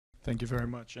Thank you very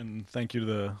much, and thank you to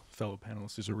the fellow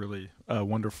panelists. These are really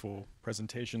wonderful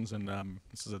presentations, and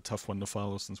this is a tough one to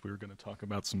follow since we were going to talk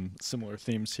about some similar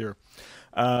themes here.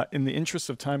 In the interest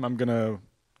of time, I'm going to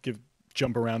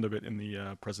jump around a bit in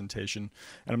the presentation,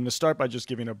 and I'm going to start by just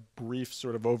giving a brief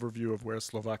sort of overview of where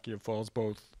Slovakia falls,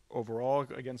 both overall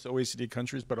against OECD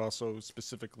countries, but also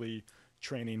specifically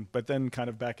training, but then kind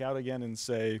of back out again and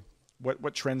say,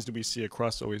 what trends do we see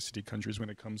across OECD countries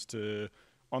when it comes to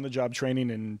on-the-job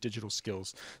training and digital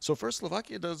skills? So first,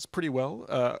 Slovakia does pretty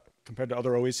well compared to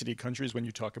other OECD countries when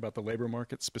you talk about the labor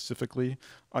market specifically.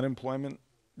 Unemployment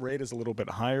rate is a little bit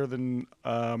higher than,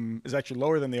 is actually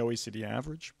lower than the OECD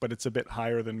average, but it's a bit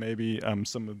higher than maybe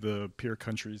some of the peer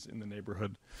countries in the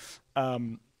neighborhood.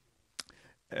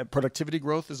 Productivity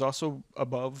growth is also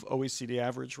above OECD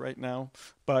average right now,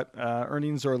 but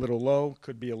earnings are a little low,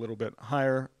 could be a little bit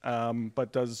higher,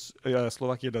 but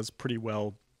Slovakia does pretty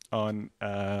well on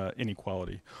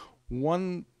inequality.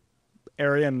 One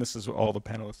area, and this is all the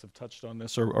panelists have touched on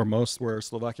this, or most, where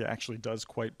Slovakia actually does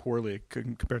quite poorly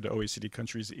compared to OECD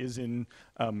countries is in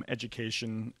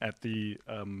education at the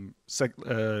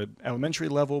elementary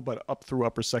level, but up through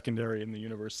upper secondary and the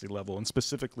university level, and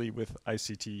specifically with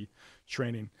ICT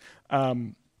training.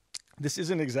 This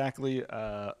isn't exactly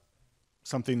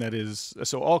something that is,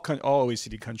 so all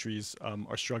OECD countries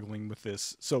are struggling with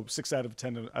this. So 6 out of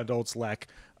 10 adults lack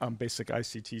basic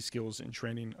ICT skills and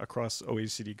training across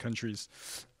OECD countries.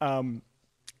 And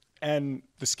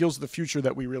the skills of the future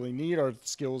that we really need are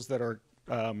skills that are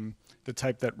the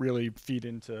type that really feed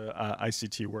into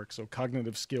ICT work. So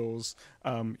cognitive skills,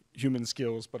 human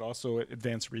skills, but also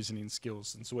advanced reasoning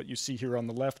skills. And so what you see here on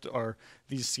the left are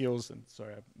these skills, and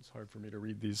sorry, it's hard for me to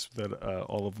read these,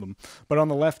 all of them. But on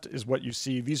the left is what you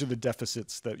see. These are the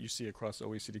deficits that you see across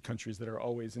OECD countries that are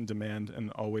always in demand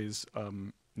and always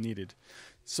needed.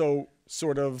 So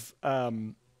sort of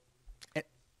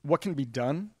what can be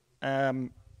done?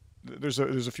 There's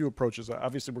a few approaches.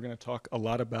 Obviously, we're going to talk a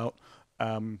lot about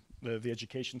the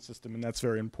education system, and that's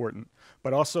very important.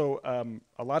 But also,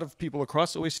 a lot of people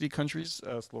across OECD countries,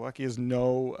 Slovakia is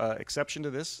no exception to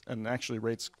this, and actually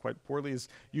rates quite poorly.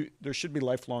 There should be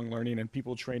lifelong learning and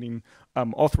people training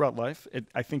all throughout life.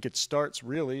 I think it starts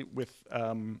really with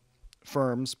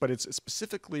firms, but it's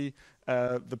specifically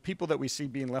the people that we see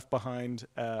being left behind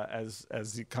as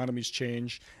the economies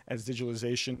change, as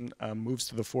digitalization moves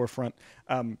to the forefront.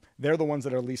 They're the ones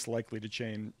that are least likely to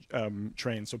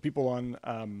train. So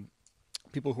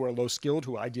people who are low skilled,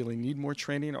 who ideally need more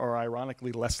training, are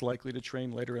ironically less likely to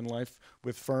train later in life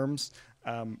with firms.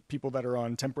 People that are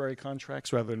on temporary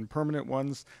contracts rather than permanent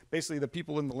ones. Basically, the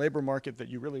people in the labor market that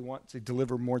you really want to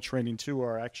deliver more training to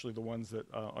are actually the ones that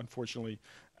unfortunately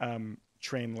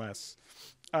train less.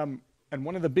 And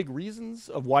one of the big reasons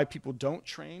of why people don't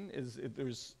train is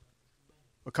there's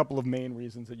a couple of main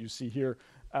reasons that you see here.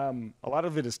 A lot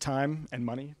of it is time and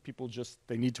money. People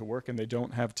they need to work and they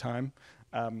don't have time.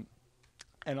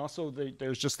 And also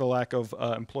there's just a lack of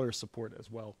employer support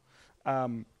as well.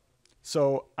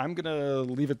 So I'm going to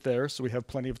leave it there so we have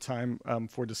plenty of time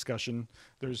for discussion.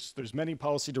 There's many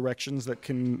policy directions that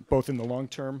can, both in the long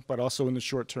term, but also in the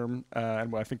short term,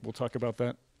 and I think we'll talk about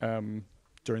that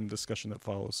during the discussion that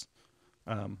follows.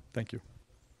 Thank you.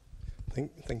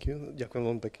 Thank you. Ďakujem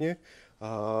veľmi pekne.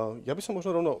 Ja by som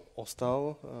možno rovno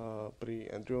ostal pri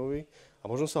Andrewovi a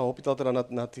možno sa ho opýtal teda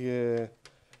na tie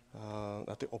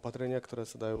opatrenia, ktoré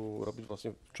sa dajú robiť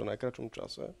vlastne v čo najkratšom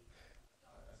čase.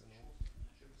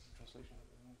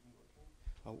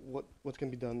 What can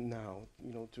be done now,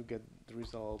 to get the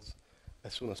results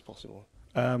as soon as possible?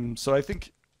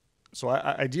 So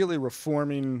ideally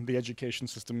reforming the education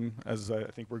system, as I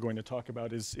think we're going to talk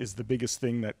about, is the biggest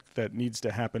thing that needs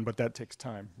to happen, but that takes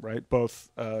time, right? Both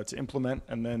to implement,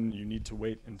 and then you need to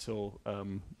wait until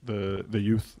the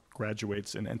youth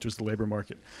graduates and enters the labor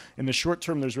market. In the short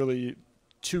term, there's really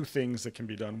two things that can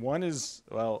be done. One is,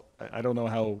 well, I don't know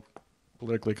how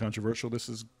politically controversial this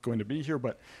is going to be here,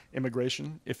 but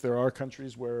immigration. If there are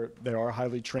countries where there are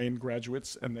highly trained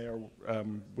graduates and they are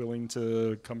willing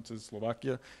to come to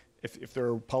Slovakia, if there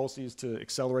are policies to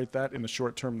accelerate that in the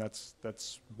short term,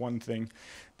 that's one thing.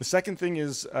 The second thing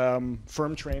is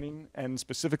firm training, and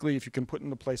specifically if you can put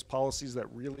into place policies that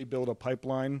really build a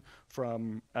pipeline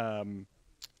from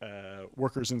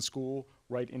workers in school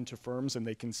right into firms, and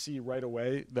they can see right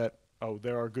away that, oh,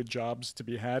 there are good jobs to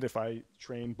be had if I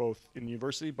train both in the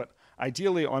university, but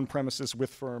ideally on premises with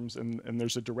firms, and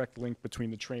there's a direct link between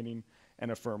the training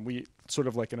and a firm. We sort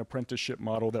of like an apprenticeship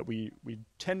model that we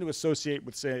tend to associate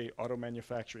with, say, auto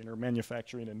manufacturing or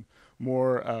manufacturing and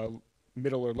more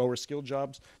middle or lower skilled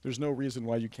jobs. There's no reason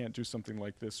why you can't do something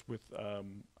like this with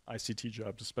ICT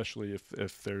jobs, especially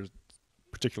if they're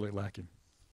particularly lacking.